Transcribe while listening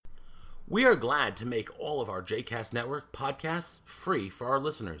We are glad to make all of our JCast Network podcasts free for our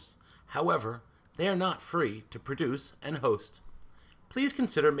listeners. However, they are not free to produce and host. Please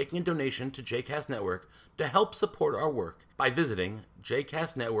consider making a donation to JCast Network to help support our work by visiting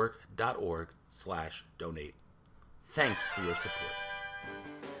jcastnetwork.org/donate. Thanks for your support.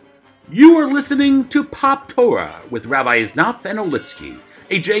 You are listening to Pop Torah with Rabbi Knopf and Olitsky,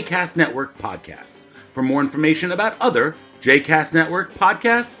 a JCast Network podcast. For more information about other JCast Network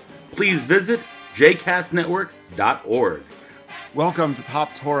podcasts, please visit jcastnetwork.org. Welcome to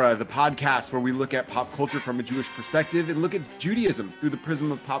Pop Torah, the podcast where we look at pop culture from a Jewish perspective and look at Judaism through the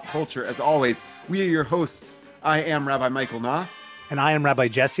prism of pop culture. As always, we are your hosts. I am Rabbi Michael Knopf. And I am Rabbi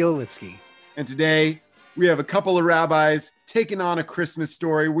Jesse Olitsky. And today, we have a couple of rabbis taking on a Christmas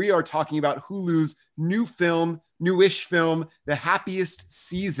story. We are talking about Hulu's newish film, The Happiest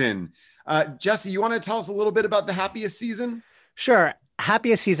Season. Jesse, you want to tell us a little bit about The Happiest Season? Sure.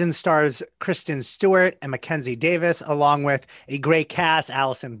 Happiest Season stars Kristen Stewart and Mackenzie Davis, along with a great cast,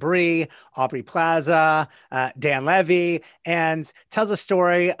 Alison Brie, Aubrey Plaza, Dan Levy, and tells a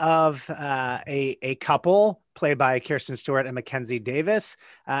story of a couple played by Kirsten Stewart and Mackenzie Davis.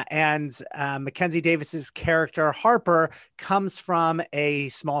 Mackenzie Davis's character, Harper, comes from a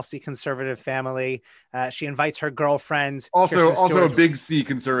small C conservative family. She invites her girlfriend. Also a big C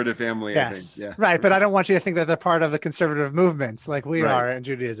conservative family, yes, I think. Yeah. Right, but I don't want you to think that they're part of the conservative movements like we are in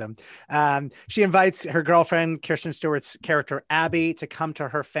Judaism. She invites her girlfriend, Kirsten Stewart's character, Abby, to come to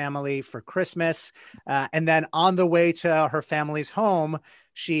her family for Christmas. And then on the way to her family's home,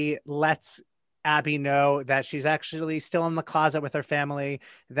 she lets Abby know that she's actually still in the closet with her family,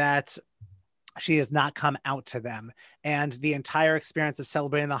 that she has not come out to them. And the entire experience of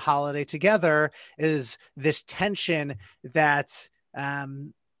celebrating the holiday together is this tension that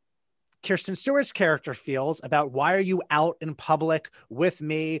Kirsten Stewart's character feels about, why are you out in public with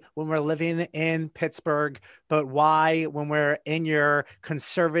me when we're living in Pittsburgh, but why, when we're in your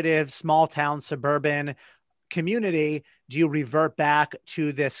conservative, small town, suburban community, do you revert back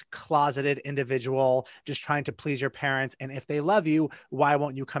to this closeted individual just trying to please your parents? And if they love you, why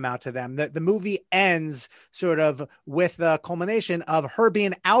won't you come out to them? The movie ends sort of with the culmination of her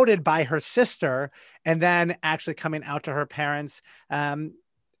being outed by her sister and then actually coming out to her parents. And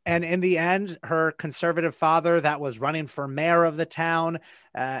in the end, her conservative father that was running for mayor of the town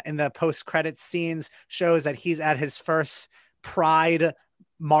in the post-credits scenes shows that he's at his first Pride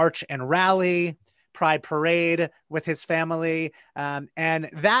march and rally, Pride parade with his family. And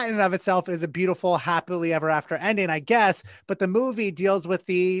that in and of itself is a beautiful, happily ever after ending, I guess. But the movie deals with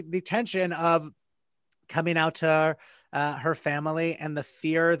the tension of coming out to her family and the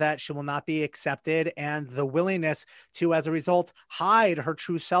fear that she will not be accepted and the willingness to, as a result, hide her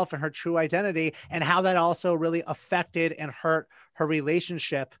true self and her true identity, and how that also really affected and hurt her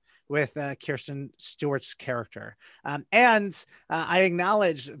relationship with Kirsten Stewart's character. And I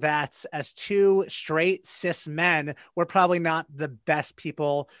acknowledge that as two straight cis men, we're probably not the best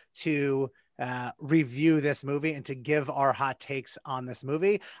people to review this movie and to give our hot takes on this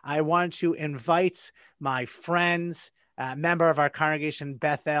movie. I want to invite my friends, member of our Congregation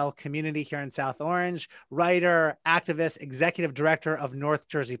Bethel community here in South Orange, writer, activist, executive director of North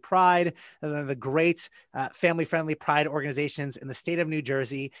Jersey Pride, the great family-friendly Pride organizations in the state of New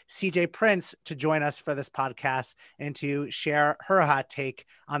Jersey, CJ Prince, to join us for this podcast and to share her hot take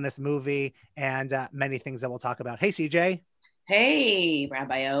on this movie and many things that we'll talk about. Hey, CJ. Hey,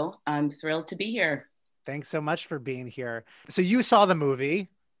 Rabbi O. I'm thrilled to be here. Thanks so much for being here. So you saw the movie.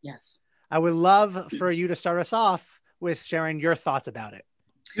 Yes. I would love for you to start us off with sharing your thoughts about it.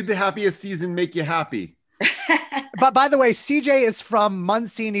 Did The Happiest Season make you happy? But by the way, CJ is from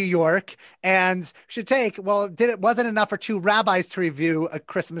Muncie, New York, and wasn't enough for two rabbis to review a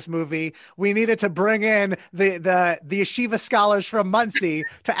Christmas movie. We needed to bring in the yeshiva scholars from Muncie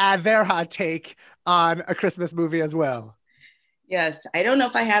to add their hot take on a Christmas movie as well. Yes, I don't know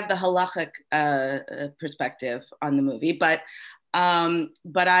if I have the halachic perspective on the movie, but I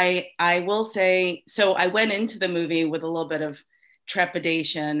will say, so I went into the movie with a little bit of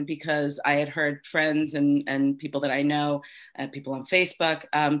trepidation because I had heard friends and people that I know, people on Facebook,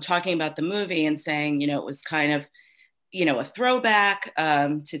 talking about the movie and saying, it was kind of, a throwback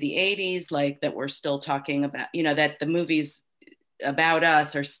to the 80s, like that we're still talking about, that the movies about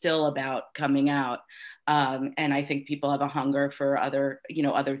us are still about coming out. And I think people have a hunger for other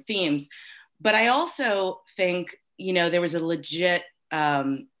themes. But I also think, there was a legit, are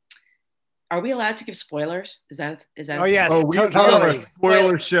we allowed to give spoilers? Is that? Oh, yes. Oh, we are a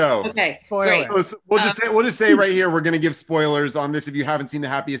spoiler show. Okay, spoiler. great. So we'll just say right here, we're going to give spoilers on this. If you haven't seen The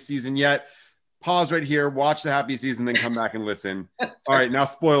Happiest Season yet, pause right here, watch The Happiest Season, then come back and listen. All right, now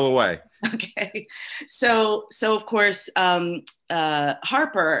spoil away. Okay. So of course,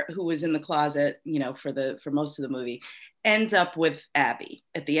 Harper, who was in the closet, for most of the movie, ends up with Abby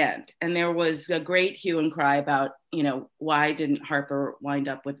at the end. And there was a great hue and cry about, why didn't Harper wind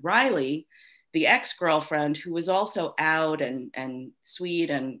up with Riley, the ex-girlfriend, who was also out and sweet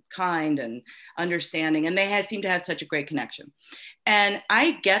and kind and understanding. And they seemed to have such a great connection. And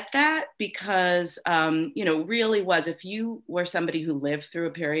I get that because, really was, if you were somebody who lived through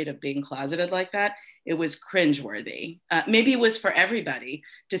a period of being closeted like that, it was cringeworthy. Maybe it was for everybody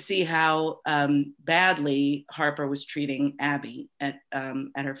to see how badly Harper was treating Abby at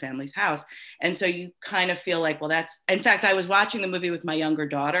her family's house. And so you kind of feel like, well, in fact, I was watching the movie with my younger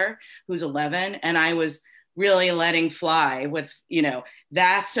daughter, who's 11, and I was really letting fly with,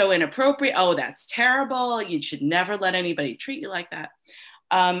 that's so inappropriate. Oh, that's terrible. You should never let anybody treat you like that.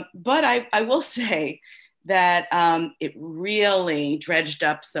 But I will say that it really dredged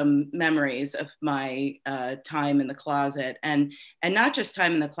up some memories of my time in the closet, and not just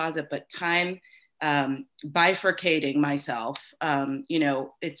time in the closet, but time bifurcating myself.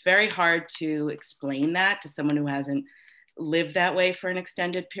 It's very hard to explain that to someone who hasn't lived that way for an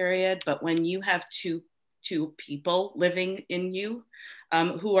extended period. But when you have two people living in you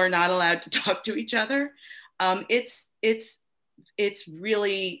who are not allowed to talk to each other, it's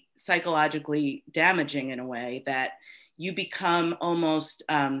really psychologically damaging in a way that you become almost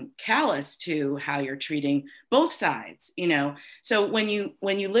callous to how you're treating both sides, So when you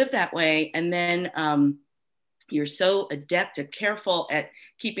live that way, and then you're so adept and careful at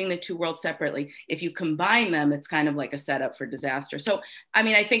keeping the two worlds separately, if you combine them, it's kind of like a setup for disaster. So,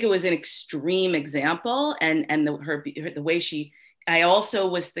 I think it was an extreme example, and the way I also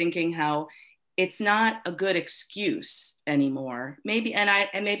was thinking how it's not a good excuse anymore. Maybe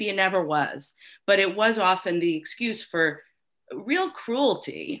it never was, but it was often the excuse for real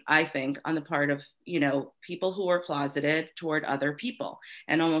cruelty, I think, on the part of, people who were closeted toward other people,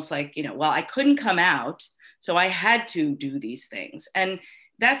 and almost like, well, I couldn't come out, so I had to do these things. And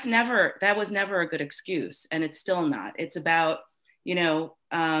that was never a good excuse. And it's still not. It's about, in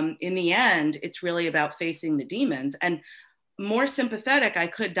the end, it's really about facing the demons. And more sympathetic I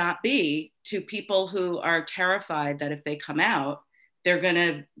could not be to people who are terrified that if they come out,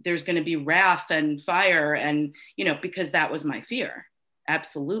 there's going to be wrath and fire, and, because that was my fear.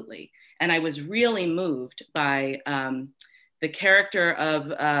 Absolutely. And I was really moved by the character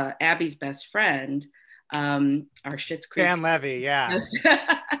of Abby's best friend, our Schitt's Creek. Dan Levy, yeah.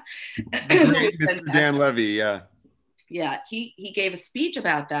 Mr. Dan Levy, yeah. Yeah, he gave a speech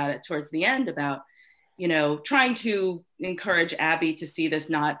about that towards the end about, trying to encourage Abby to see this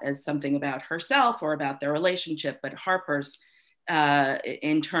not as something about herself or about their relationship, but Harper's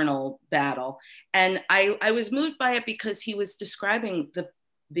internal battle. And I was moved by it because he was describing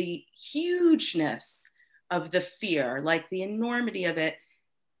the hugeness of the fear, like the enormity of it,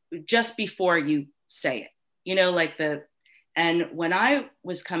 just before you say it, and when I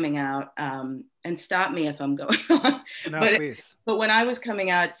was coming out, and stop me if I'm going on, please. But when I was coming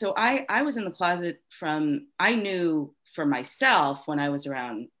out, so I was in the closet I knew for myself when I was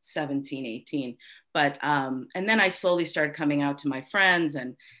around 17, 18, but, and then I slowly started coming out to my friends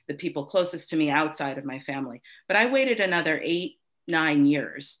and the people closest to me outside of my family. But I waited another 8-9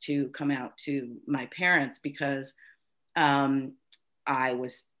 years to come out to my parents because I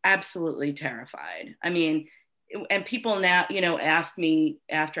was absolutely terrified. And people now, ask me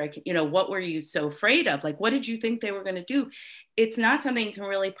after what were you so afraid of? Like, what did you think they were going to do? It's not something you can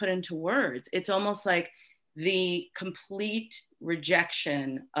really put into words. It's almost like the complete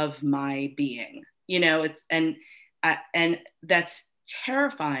rejection of my being, and that's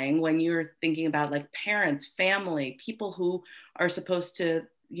terrifying when you're thinking about like parents, family, people who are supposed to,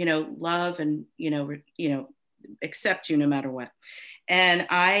 love and, accept you no matter what. And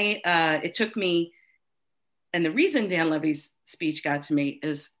it took me, and the reason Dan Levy's speech got to me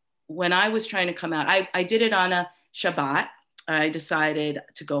is when I was trying to come out, I did it on a Shabbat. I decided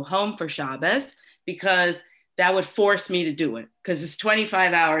to go home for Shabbos because that would force me to do it, because it's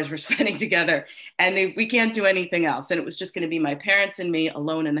 25 hours we're spending together and we can't do anything else. And it was just going to be my parents and me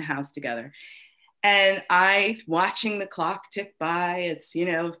alone in the house together. And watching the clock tick by, it's,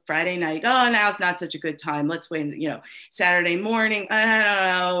 Friday night. Oh, now's not such a good time. Let's wait, Saturday morning.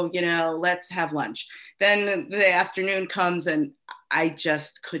 I don't know, let's have lunch. Then the afternoon comes and I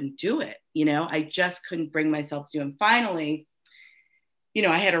just couldn't do it. I just couldn't bring myself to do it. And finally,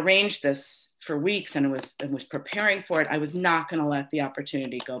 I had arranged this for weeks and was preparing for it. I was not going to let the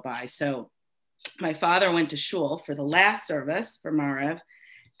opportunity go by. So my father went to shul for the last service for Maariv,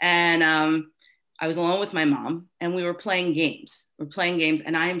 and I was alone with my mom, and we were playing games.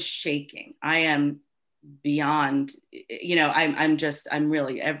 And I am shaking. I am beyond, I'm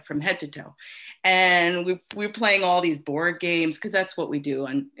really from head to toe. And we were playing all these board games, because that's what we do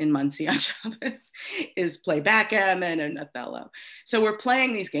in Muncie on Shabbos, is play backgammon and Othello. So we're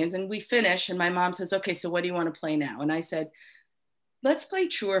playing these games, and we finish, and my mom says, okay, so what do you want to play now? And I said, let's play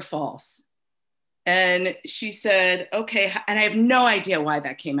true or false. And she said, okay. And I have no idea why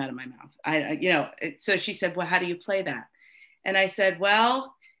that came out of my mouth. So she said, well, how do you play that? And I said,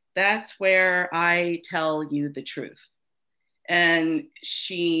 well, that's where I tell you the truth. And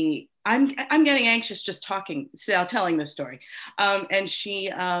I'm getting anxious just telling this story. And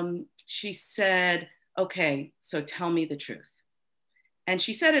she said, okay, so tell me the truth. And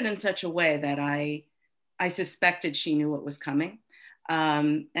she said it in such a way that I suspected she knew what was coming.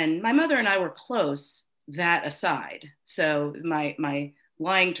 And my mother and I were close, that aside. So my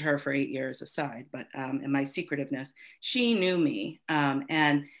lying to her for 8 years aside, but and my secretiveness, she knew me.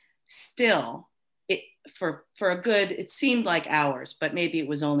 And still, for a good, it seemed like hours, but maybe it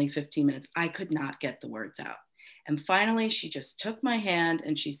was only 15 minutes, I could not get the words out. And finally, she just took my hand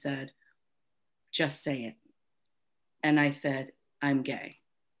and she said, just say it. And I said, I'm gay.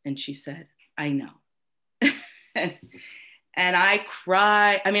 And she said, I know. And I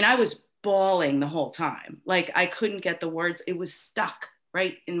cried. I mean, I was bawling the whole time. Like, I couldn't get the words. It was stuck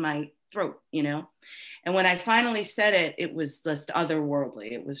right in my throat, And when I finally said it, it was just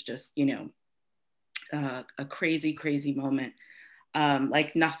otherworldly. It was just, a crazy, crazy moment,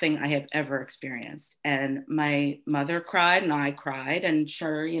 like nothing I have ever experienced. And my mother cried and I cried. And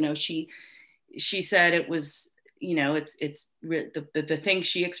sure, she said it was, the thing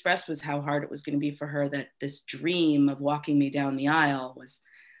she expressed was how hard it was going to be for her, that this dream of walking me down the aisle was,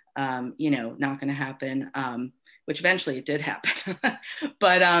 not going to happen, which eventually it did happen.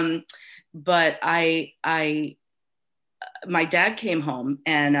 But my dad came home,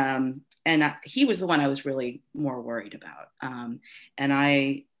 and he was the one I was really more worried about. And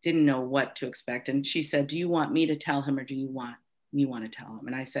I didn't know what to expect. And she said, do you want me to tell him, or do you want to tell him?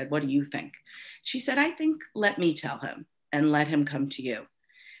 And I said, what do you think? She said, I think let me tell him and let him come to you.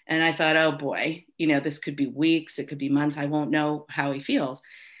 And I thought, oh boy, this could be weeks, it could be months. I won't know how he feels.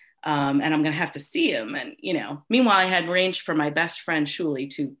 And I'm going to have to see him. And, meanwhile, I had arranged for my best friend, Shuli,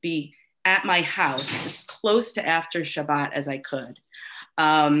 to be at my house as close to after Shabbat as I could,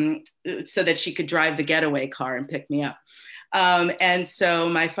 so that she could drive the getaway car and pick me up. And so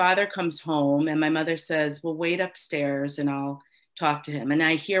my father comes home, and my mother says, well, wait upstairs and I'll talk to him. And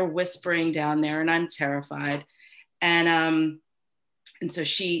I hear whispering down there, and I'm terrified. And so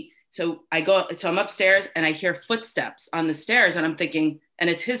I'm upstairs, and I hear footsteps on the stairs, and I'm thinking, and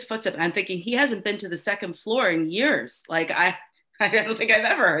it's his footsteps. I'm thinking, he hasn't been to the second floor in years. Like, I don't think I've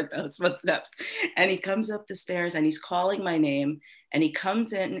ever heard those footsteps. And he comes up the stairs, and he's calling my name, and he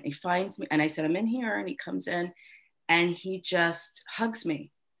comes in, and he finds me. And I said, I'm in here. And he comes in, and he just hugs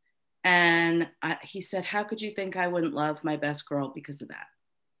me. And he said, how could you think I wouldn't love my best girl because of that?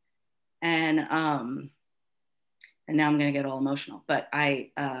 And now I'm going to get all emotional, but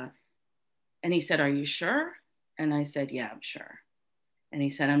and he said, are you sure? And I said, yeah, I'm sure. And he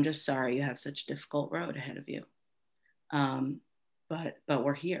said, I'm just sorry you have such a difficult road ahead of you. But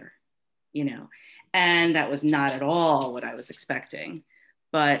we're here, and that was not at all what I was expecting,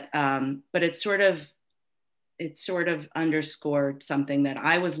 but it sort of underscored something that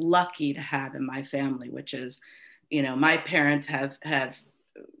I was lucky to have in my family, which is, my parents have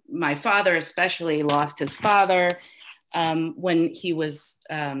my father especially lost his father when he was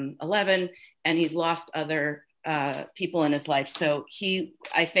 11, and he's lost other people in his life. So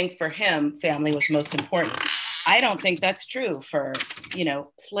I think for him, family was most important. I don't think that's true for,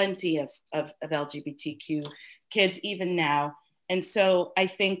 plenty of LGBTQ kids even now. And so I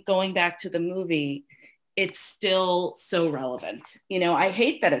think going back to the movie, it's still so relevant. I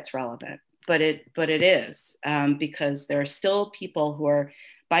hate that it's relevant, but it is, because there are still people who are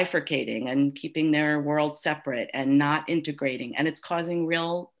bifurcating and keeping their world separate and not integrating. And it's causing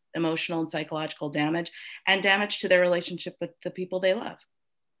real emotional and psychological damage, and damage to their relationship with the people they love.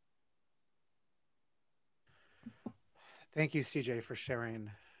 Thank you, CJ, for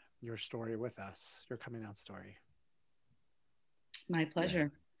sharing your story with us, your coming out story. My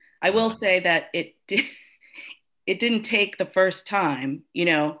pleasure. I will say that it didn't take the first time.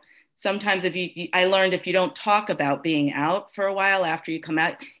 Sometimes I learned if you don't talk about being out for a while after you come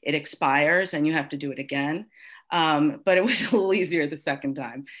out, it expires and you have to do it again. But it was a little easier the second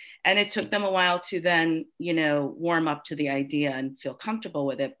time. And it took them a while to then, warm up to the idea and feel comfortable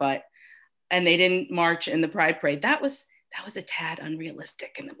with it. And they didn't march in the Pride Parade. That was that was a tad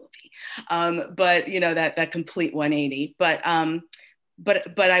unrealistic in the movie. But that complete 180. But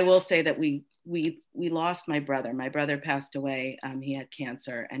I will say that we lost my brother. My brother passed away. He had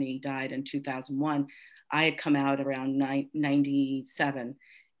cancer and he died in 2001. I had come out around 97.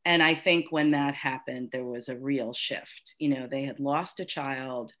 And I think when that happened, there was a real shift. They had lost a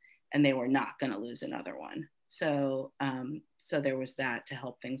child and they were not going to lose another one. So there was that to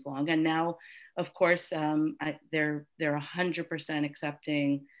help things along. And now, of course, they're 100%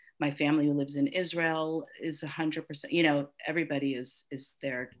 accepting. My family who lives in Israel is 100%, everybody is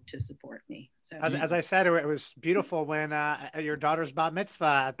there to support me. So as I said, it was beautiful when at your daughter's bat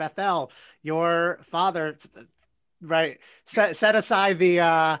mitzvah at Bethel, your father, right, set aside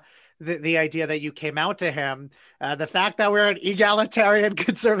the idea that you came out to him. The fact that we're an egalitarian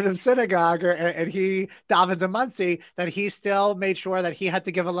conservative synagogue and he davens a Monsey, that he still made sure that he had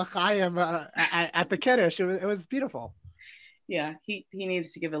to give a l'chaim at the Kiddush. It was beautiful. Yeah, he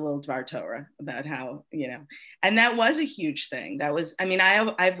needs to give a little Dvar Torah about how, and that was a huge thing.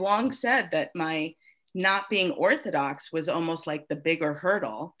 I've long said that my not being Orthodox was almost like the bigger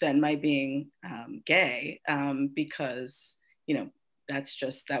hurdle than my being gay, because,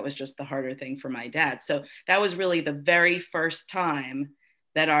 that was just the harder thing for my dad. So that was really the very first time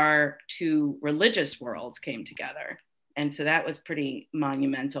that our two religious worlds came together. And so that was pretty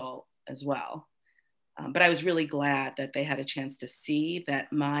monumental as well. But I was really glad that they had a chance to see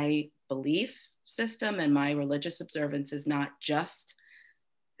that my belief system and my religious observance is not just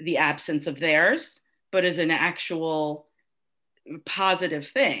the absence of theirs, but is an actual positive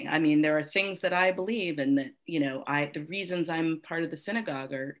thing. I mean, there are things that I believe and that, the reasons I'm part of the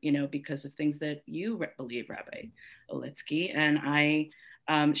synagogue are, because of things that you believe, Rabbi Olitsky. And I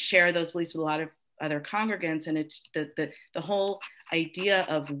share those beliefs with a lot of other congregants. And it's the whole idea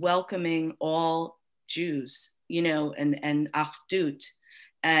of welcoming all Jews, and achdut,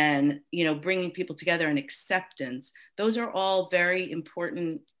 and, bringing people together and acceptance. Those are all very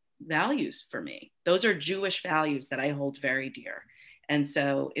important values for me. Those are Jewish values that I hold very dear. And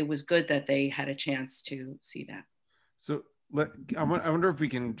so it was good that they had a chance to see that. So I wonder if we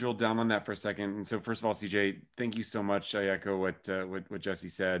can drill down on that for a second. And so first of all, CJ, thank you so much. I echo what Jesse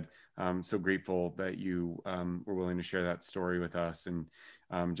said. I'm so grateful that you were willing to share that story with us. And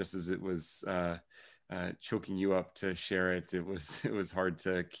just as it was choking you up to share it, it was hard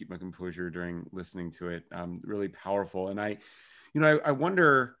to keep my composure during listening to it. Really powerful. And I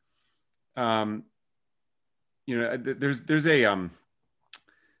wonder, there's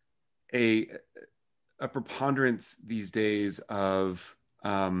a preponderance these days of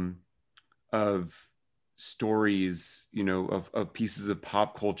stories, of pieces of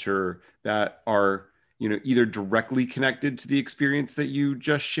pop culture that are, either directly connected to the experience that you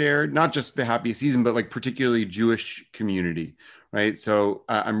just shared, not just the happiest season, but like particularly Jewish community, right? So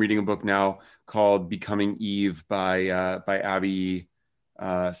I'm reading a book now called Becoming Eve by Abby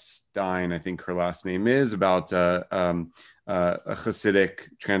Stein, I think her last name is, about a Hasidic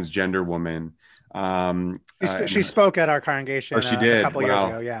transgender woman. She spoke at our congregation. Oh, she did. A couple years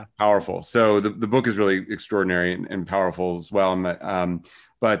ago. Yeah. Powerful. So the book is really extraordinary and powerful as well. And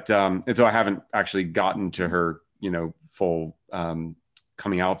so I haven't actually gotten to her, full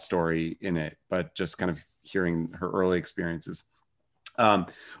coming out story in it, but just kind of hearing her early experiences.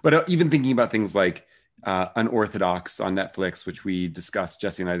 But even thinking about things like Unorthodox on Netflix, which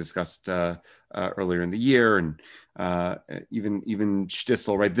Jesse and I discussed earlier in the year, and even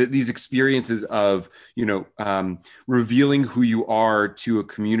Shtisel, right? These experiences of, revealing who you are to a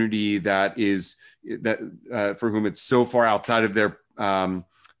community that for whom it's so far outside of their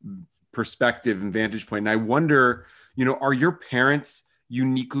perspective and vantage point. And I wonder, are your parents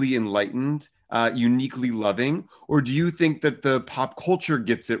uniquely enlightened, uniquely loving, or do you think that the pop culture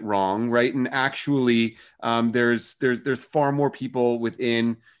gets it wrong, right? And actually, there's far more people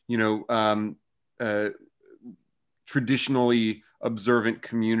within, traditionally observant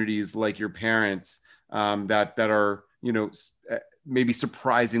communities like your parents that are, maybe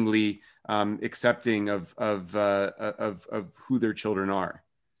surprisingly accepting of who their children are?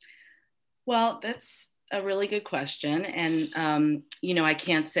 Well, that's a really good question. And, I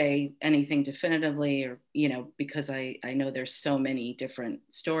can't say anything definitively or, because I know there's so many different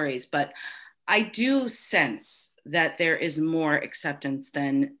stories, but I do sense that there is more acceptance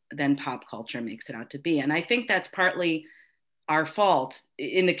than pop culture makes it out to be. And I think that's partly our fault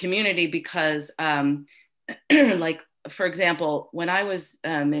in the community because like, for example, when I was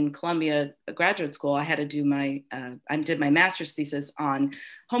in Columbia graduate school, I had to do I did my master's thesis on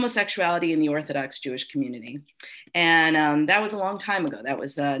homosexuality in the Orthodox Jewish community. And that was a long time ago. That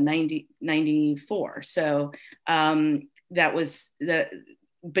was 94. So that was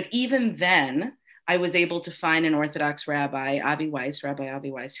but even then, I was able to find an Orthodox rabbi, Rabbi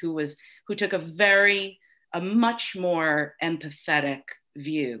Avi Weiss, who took a much more empathetic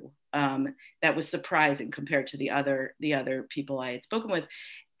view, that was surprising compared to the other people I had spoken with.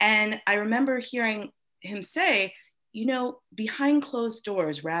 And I remember hearing him say, behind closed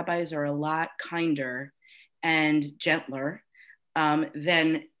doors, rabbis are a lot kinder and gentler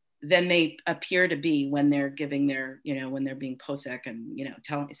than they appear to be when they're giving when they're being posek and,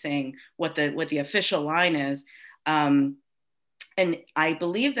 saying what the official line is. And I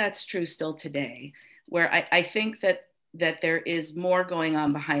believe that's true still today, where I think that there is more going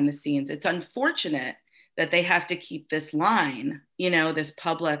on behind the scenes. It's unfortunate that they have to keep this line, this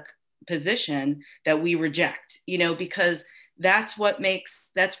public position that we reject, because that's what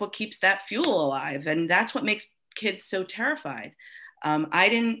keeps that fuel alive. And that's what makes kids so terrified.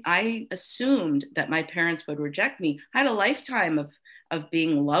 I assumed that my parents would reject me. I had a lifetime of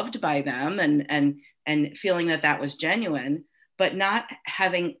being loved by them and feeling that was genuine, but not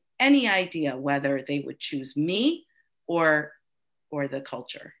having any idea whether they would choose me or the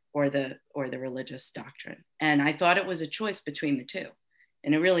culture or the religious doctrine. And I thought it was a choice between the two,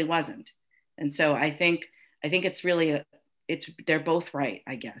 and it really wasn't. And so I think it's really they're both right,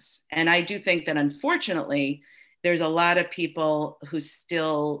 I guess. And I do think that unfortunately there's a lot of people who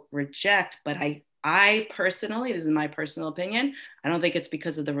still reject, but I personally, this is my personal opinion, I don't think it's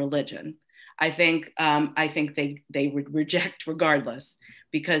because of the religion. I think they would reject regardless,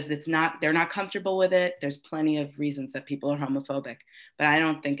 because they're not comfortable with it. There's plenty of reasons that people are homophobic, but I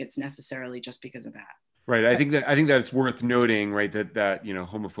don't think it's necessarily just because of that. Right. I think that it's worth noting, right, that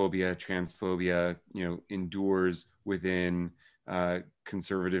homophobia, transphobia, endures within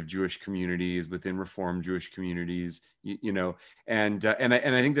conservative Jewish communities, within Reform Jewish communities, and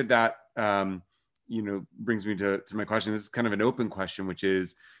I think that brings me to my question. This is kind of an open question, which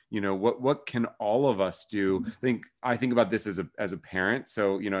is, what can all of us do? I think about this as a parent.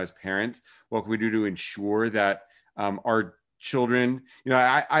 So, as parents, what can we do to ensure that our children,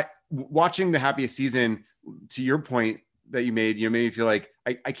 I watching The Happiest Season, to your point that you made, made me feel like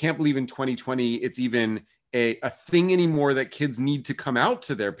I can't believe in 2020 it's even a thing anymore that kids need to come out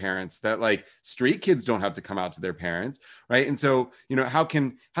to their parents, that like straight kids don't have to come out to their parents, right? And so, how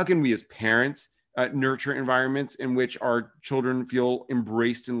can we as parents nurture environments in which our children feel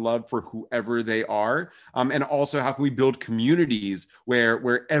embraced and loved for whoever they are, and also how can we build communities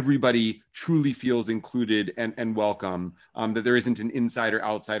where everybody truly feels included and welcome, that there isn't an insider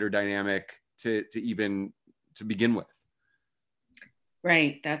outsider dynamic to begin with.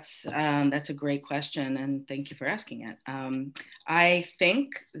 Right. That's a great question, and thank you for asking it. I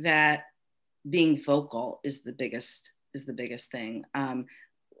think that being vocal is the biggest thing.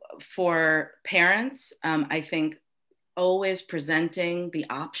 For parents, I think always presenting the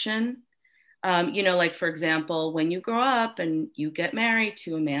option, like, for example, when you grow up and you get married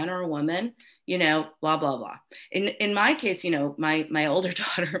to a man or a woman, blah, blah, blah. In my case, my older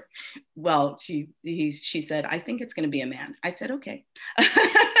daughter, well, she said, I think it's going to be a man. I said, okay,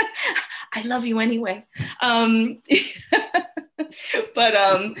 I love you anyway. But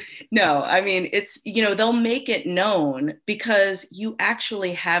no, I mean, it's, they'll make it known because you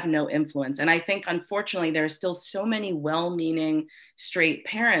actually have no influence. And I think, unfortunately, there are still so many well-meaning straight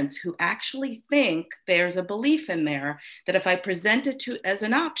parents who actually think there's a belief in there that if I present it as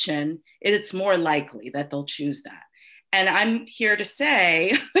an option, it's more likely that they'll choose that. And I'm here to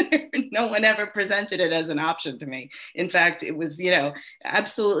say no one ever presented it as an option to me. In fact, it was,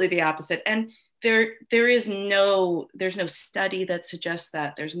 absolutely the opposite. And there's no study that suggests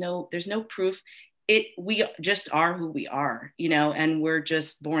that. There's no proof. We just are who we are, and we're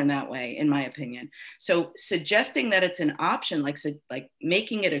just born that way, in my opinion. So suggesting that it's an option, like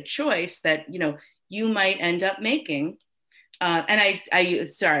making it a choice that, you might end up making, and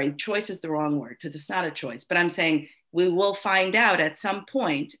sorry, choice is the wrong word because it's not a choice, but I'm saying we will find out at some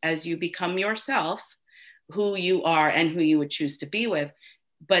point as you become yourself who you are and who you would choose to be with.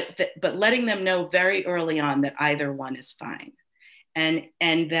 But letting them know very early on that either one is fine, and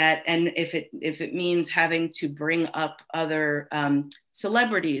if it means having to bring up other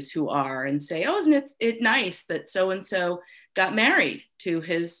celebrities who are and say, oh, isn't it nice that so and so got married to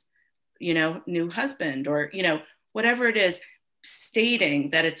his new husband, or whatever it is,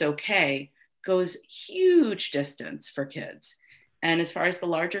 stating that it's okay goes huge distance for kids. And as far as the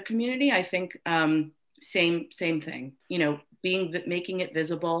larger community, I think same thing. Making it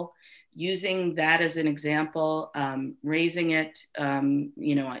visible, using that as an example, raising it,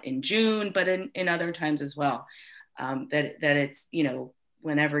 in June, but in other times as well. That it's,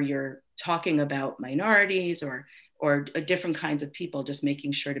 whenever you're talking about minorities or or different kinds of people, just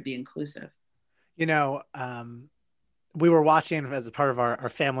making sure to be inclusive. You know, we were watching as a part of our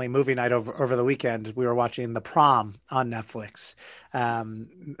family movie night over the weekend. We were watching The Prom on Netflix, a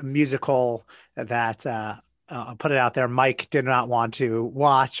musical that I'll put it out there. Mike did not want to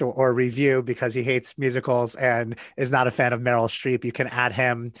watch or review because he hates musicals and is not a fan of Meryl Streep. You can add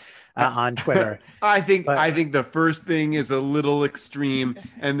him on Twitter. I think the first thing is a little extreme,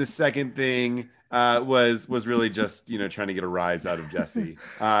 and the second thing was really just trying to get a rise out of Jesse.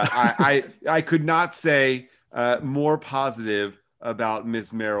 I could not say more positive about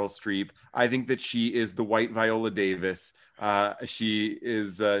Miss Meryl Streep. I think that she is the white Viola Davis.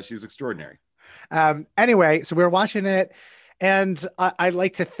 She's extraordinary. Anyway, so we were watching it, and I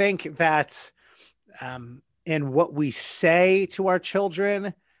like to think that in what we say to our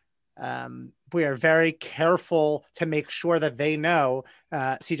children, we are very careful to make sure that they know,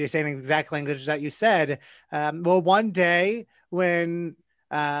 CJ saying the exact language that you said. Well, one day when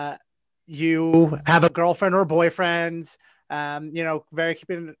you have a girlfriend or boyfriend, very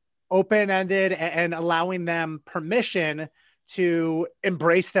keeping it open-ended and allowing them permission to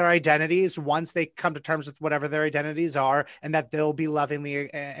embrace their identities once they come to terms with whatever their identities are, and that they'll be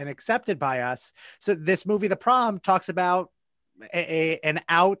lovingly and accepted by us. So this movie, The Prom, talks about an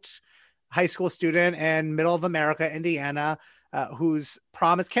out high school student in middle of America, Indiana, whose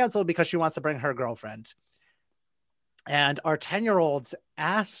prom is canceled because she wants to bring her girlfriend. And our 10-year-olds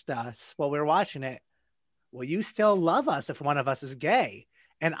asked us while we were watching it, will you still love us if one of us is gay?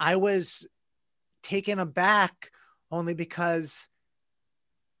 And I was taken aback only because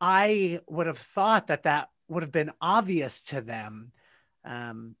I would have thought that would have been obvious to them,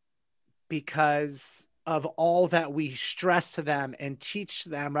 because of all that we stress to them and teach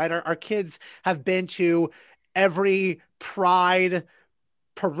them, right? Our kids have been to every Pride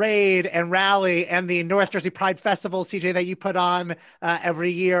parade and rally and the North Jersey Pride Festival, CJ, that you put on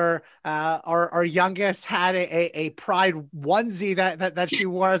every year. Our youngest had a Pride onesie that she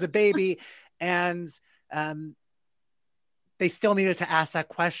wore as a baby. And they still needed to ask that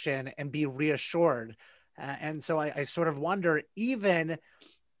question and be reassured. And so I sort of wonder, even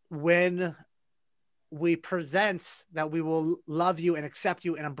when we present that we will love you and accept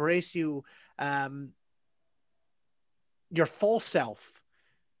you and embrace you, your full self,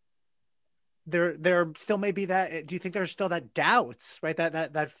 there still may be that. Do you think there's still that doubts, right?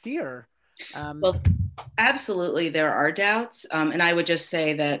 That fear? Well, absolutely, there are doubts. And I would just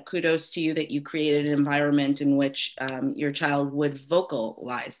say that kudos to you that you created an environment in which your child would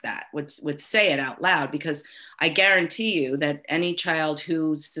vocalize that, would say it out loud, because I guarantee you that any child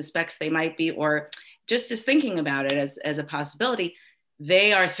who suspects they might be, or just is thinking about it as a possibility,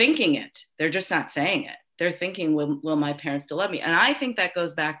 they are thinking it. They're just not saying it. They're thinking, will my parents still love me? And I think that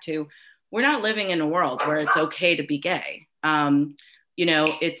goes back to, we're not living in a world where it's okay to be gay.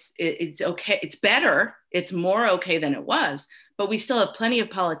 It's okay. It's better. It's more okay than it was, but we still have plenty of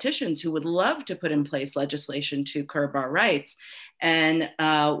politicians who would love to put in place legislation to curb our rights. And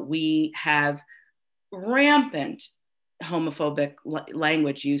we have rampant homophobic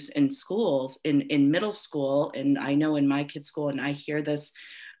language use in schools, in middle school. And I know in my kids' school, and I hear this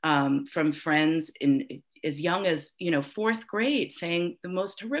from friends in as young as, fourth grade, saying the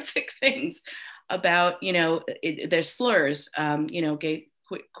most horrific things about, their slurs, gay,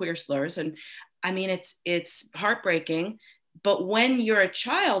 queer slurs. And I mean, it's heartbreaking, but when you're a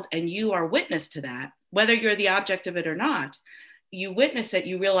child and you are witness to that, whether you're the object of it or not, you witness it,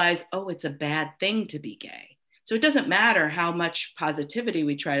 you realize, oh, it's a bad thing to be gay. So it doesn't matter how much positivity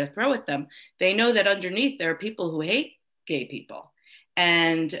we try to throw at them. They know that underneath there are people who hate gay people,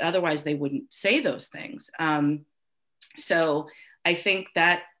 and otherwise they wouldn't say those things. So I think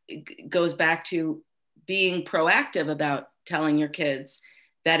that goes back to being proactive about telling your kids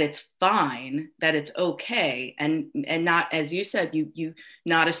that it's fine, that it's okay, and not, as you said, you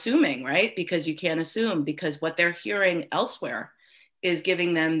not assuming, right? Because you can't assume, because what they're hearing elsewhere is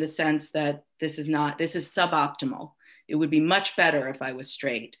giving them the sense that this is suboptimal. It would be much better if I was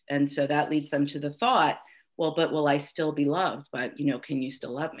straight. And so that leads them to the thought, well, but will I still be loved? But, can you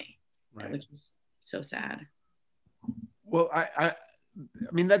still love me? Right. Which is so sad. Well, I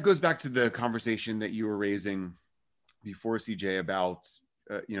mean, that goes back to the conversation that you were raising before, CJ, about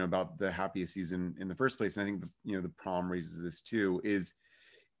about the happiest season in the first place. And I think the Prom raises this too. Is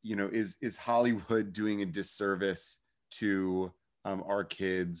Hollywood doing a disservice to our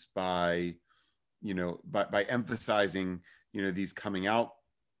kids by emphasizing these coming out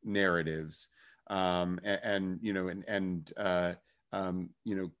narratives, and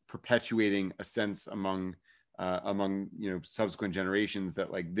perpetuating a sense among among subsequent generations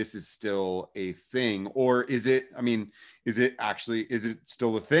that like this is still a thing, or is it? I mean, is it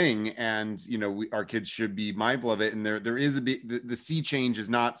still a thing? And our kids should be mindful of it. And there is a bit, the sea change is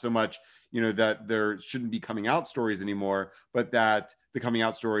not so much that there shouldn't be coming out stories anymore, but that the coming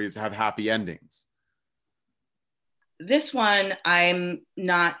out stories have happy endings. This one, I'm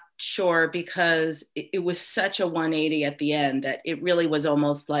not sure, because it was such a 180 at the end that it really was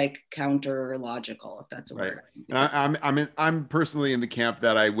almost like counter logical, if that's a word. And I'm personally in the camp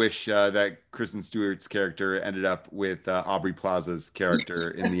that I wish that Kristen Stewart's character ended up with Aubrey Plaza's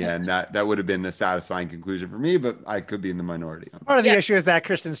character in the end. That would have been a satisfying conclusion for me, but I could be in the minority. Part of the issue is that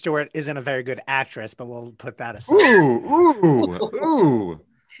Kristen Stewart isn't a very good actress, but we'll put that aside. Ooh,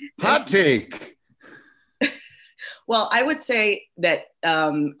 hot take. Well, I would say that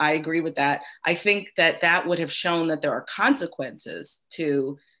I agree with that. I think that would have shown that there are consequences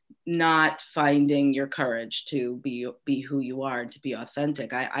to not finding your courage to be who you are and to be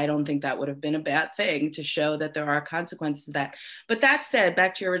authentic. I don't think that would have been a bad thing to show that there are consequences to that. But that said,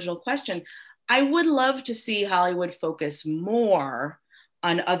 back to your original question, I would love to see Hollywood focus more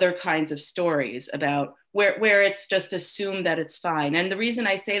on other kinds of stories about where it's just assumed that it's fine. And the reason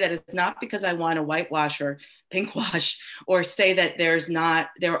I say that is not because I want to whitewash or pinkwash or say that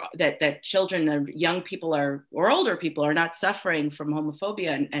that children or young people or older people are not suffering from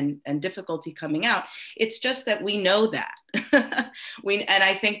homophobia and difficulty coming out. It's just that we know that. And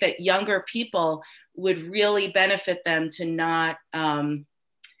I think that younger people would really benefit them to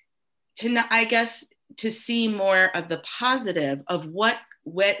see more of the positive of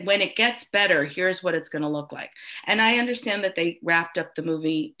when it gets better, here's what it's going to look like. And I understand that they wrapped up the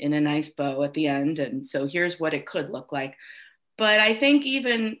movie in a nice bow at the end. And so here's what it could look like. But I think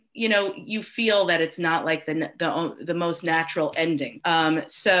even, you feel that it's not like the most natural ending.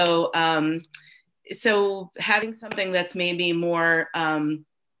 So having something that's maybe more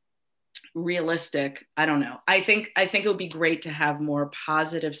realistic, I don't know. I think it would be great to have more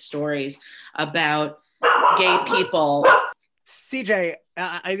positive stories about gay people. CJ,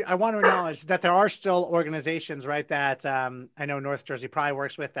 I want to acknowledge that there are still organizations, right, that I know North Jersey Pride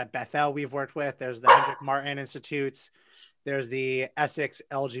works with, that Bethel we've worked with. There's the Hendrick Martin Institutes. There's the Essex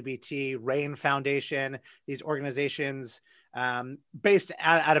LGBT Rain Foundation. These organizations based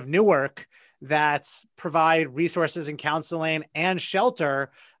out of Newark that provide resources and counseling and shelter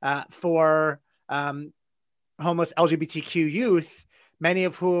for homeless LGBTQ youth, many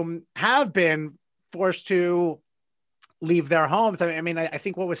of whom have been forced to leave their homes. I mean, I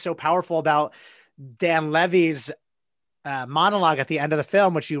think what was so powerful about Dan Levy's monologue at the end of the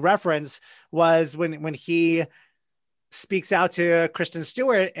film, which you reference, was when he speaks out to Kristen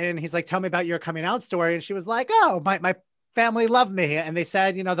Stewart and he's like, tell me about your coming out story. And she was like, oh, my family loved me. And they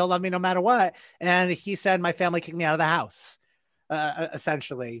said, they'll love me no matter what. And he said, my family kicked me out of the house,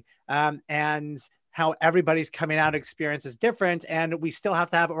 essentially. And how everybody's coming out experience is different. And we still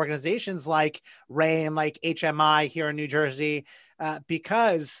have to have organizations like RAIN, like HMI here in New Jersey,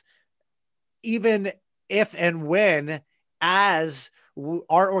 because even if and when, as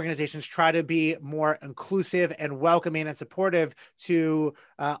our organizations try to be more inclusive and welcoming and supportive to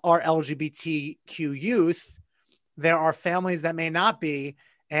our LGBTQ youth, there are families that may not be.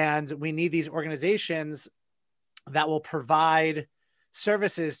 And we need these organizations that will provide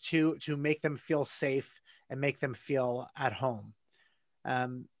services to make them feel safe and make them feel at home.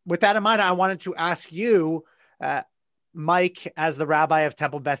 With that in mind, I wanted to ask you, Mike, as the rabbi of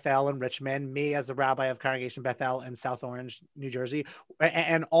Temple Bethel in Richmond, me as the rabbi of Congregation Bethel in South Orange, New Jersey,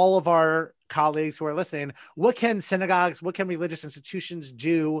 and all of our colleagues who are listening, what can synagogues, what can religious institutions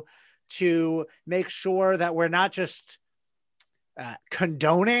do to make sure that we're not just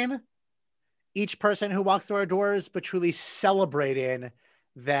condoning each person who walks through our doors, but truly celebrating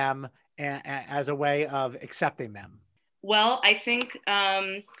them as a way of accepting them? Well, I think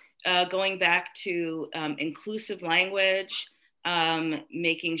going back to inclusive language,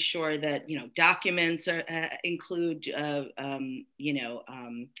 making sure that documents include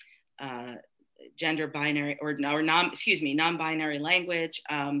gender binary non-binary language,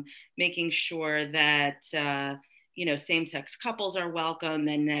 making sure that same-sex couples are welcome,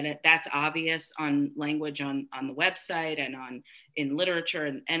 and that's obvious on language on the website and in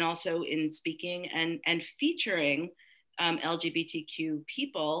literature and also in speaking and featuring LGBTQ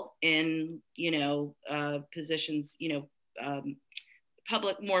people in positions,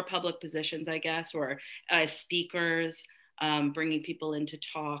 more public positions, I guess, or speakers, bringing people in to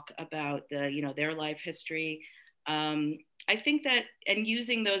talk about their life history. I think that, and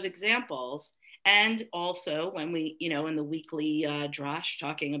using those examples. And also when we, in the weekly Drosh,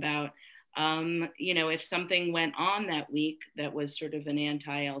 talking about If something went on that week that was sort of an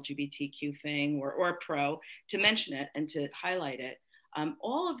anti-LGBTQ thing or pro, to mention it and to highlight it.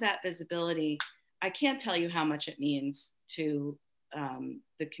 All of that visibility, I can't tell you how much it means to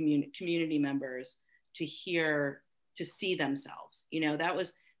the community members to see themselves. That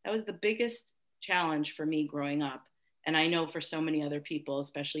was the biggest challenge for me growing up. And I know for so many other people,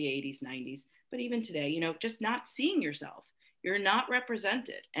 especially 80s, 90s, but even today, just not seeing yourself. You're not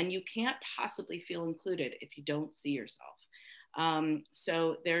represented, and you can't possibly feel included if you don't see yourself.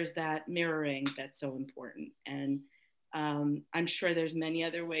 So there's that mirroring that's so important. And I'm sure there's many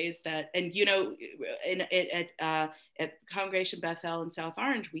other ways that, and at Congregation Bethel in South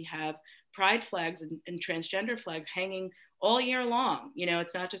Orange, we have pride flags and transgender flags hanging all year long.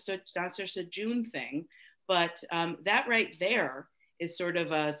 It's not just a June thing, but that right there is sort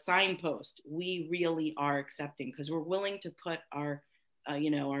of a signpost. We really are accepting because we're willing to put our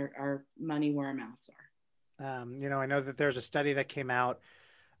money where our mouths are. I know that there's a study that came out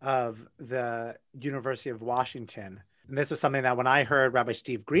of the University of Washington. And this was something that when I heard Rabbi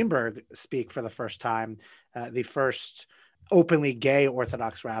Steve Greenberg speak for the first time, the first openly gay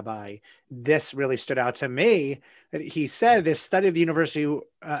Orthodox rabbi, this really stood out to me. He said this study of the University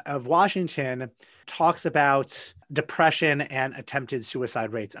of Washington talks about depression and attempted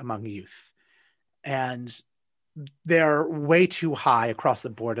suicide rates among youth. And they're way too high across the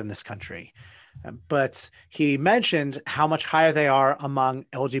board in this country. But he mentioned how much higher they are among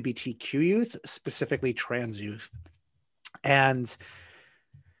LGBTQ youth, specifically trans youth. And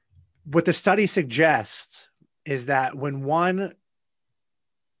what the study suggests is that when one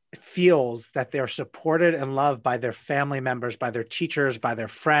feels that they're supported and loved by their family members, by their teachers, by their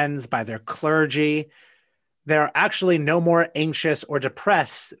friends, by their clergy, they're actually no more anxious or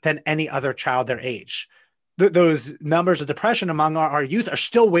depressed than any other child their age. Those numbers of depression among our youth are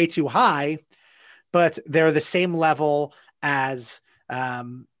still way too high, but they're the same level as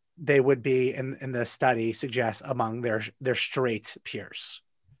they would be in the study suggests among their straight peers.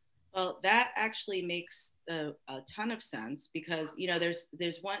 Well, that actually makes a ton of sense because,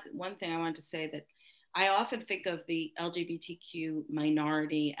 there's one thing I want to say that I often think of the LGBTQ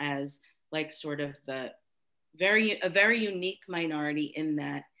minority as like sort of a very unique minority in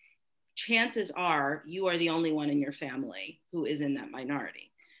that chances are you are the only one in your family who is in that minority.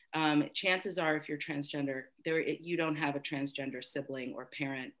 Chances are if you're transgender, you don't have a transgender sibling or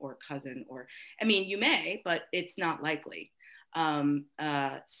parent or cousin you may, but it's not likely.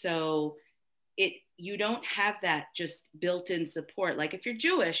 So you don't have that just built-in support. Like if you're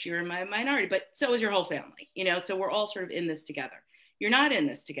Jewish, you're in my minority, but so is your whole family, so we're all sort of in this together. You're not in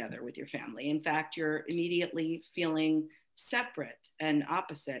this together with your family. In fact, you're immediately feeling separate and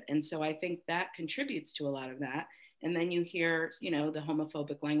opposite. And so I think that contributes to a lot of that. And then you hear, the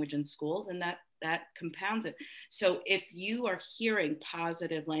homophobic language in schools, and that compounds it. So if you are hearing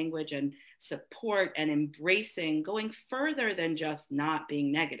positive language and support and embracing, going further than just not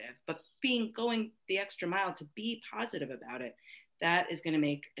being negative, but going the extra mile to be positive about it, that is going to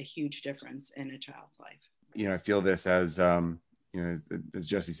make a huge difference in a child's life. I feel this as, as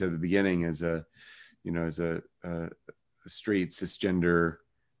Jesse said at the beginning, as a straight cisgender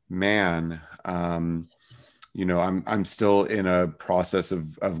man, I'm still in a process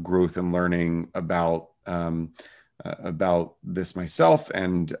of growth and learning about this myself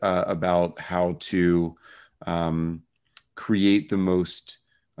and about how to create the most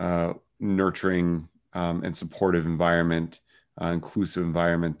nurturing and supportive environment, inclusive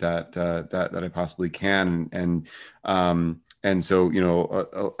environment that I possibly can. And so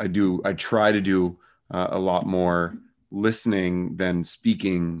I try to do a lot more listening than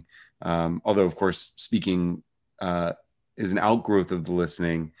speaking. Although, of course, speaking is an outgrowth of the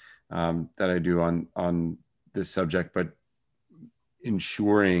listening that I do on this subject, but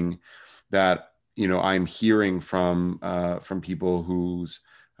ensuring that I'm hearing from people whose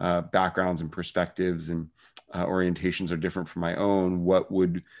backgrounds and perspectives and orientations are different from my own, what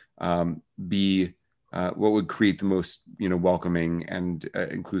would create the most welcoming and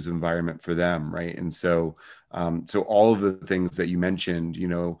inclusive environment for them, right? And so all of the things that you mentioned,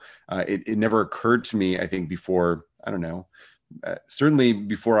 it never occurred to me, I think, before, I don't know, certainly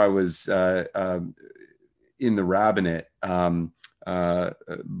before I was in the rabbinate, but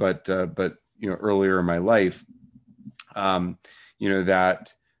earlier in my life, that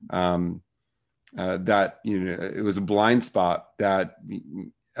it was a blind spot that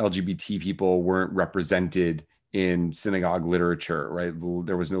LGBT people weren't represented in synagogue literature, right?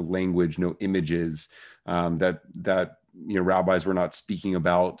 There was no language, no images, that rabbis were not speaking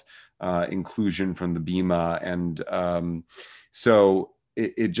about inclusion from the Bima. And so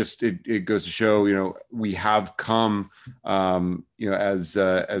it goes to show, we have come, as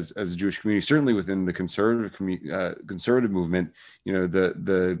a Jewish community, certainly within the conservative movement,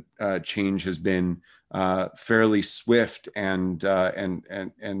 the change has been fairly swift and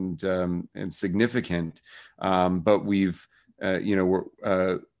significant, but we've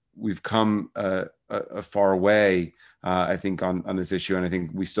come a far way, I think, on this issue, and I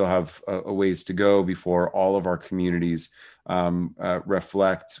think we still have a ways to go before all of our communities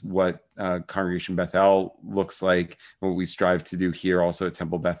reflect what Congregation Bethel looks like, what we strive to do here also at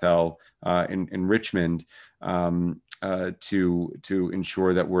Temple Bethel in Richmond, to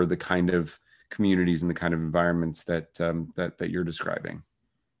ensure that we're the kind of communities and the kind of environments that you're describing.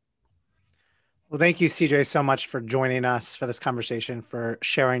 Well, thank you, CJ, so much for joining us for this conversation, for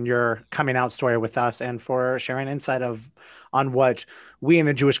sharing your coming out story with us, and for sharing insight on what we in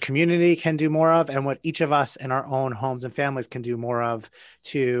the Jewish community can do more of, and what each of us in our own homes and families can do more of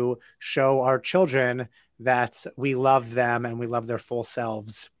to show our children that we love them and we love their full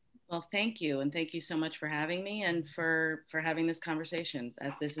selves. Well, thank you. And thank you so much for having me and for having this conversation,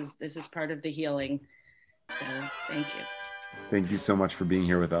 as this is part of the healing. So thank you. Thank you so much for being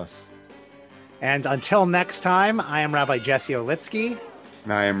here with us. And until next time, I am Rabbi Jesse Olitsky.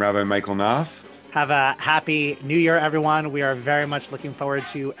 And I am Rabbi Michael Knopf. Have a happy New Year, everyone. We are very much looking forward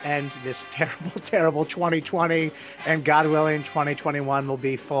to end this terrible, terrible 2020. And God willing, 2021 will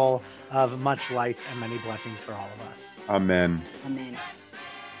be full of much light and many blessings for all of us. Amen. Amen.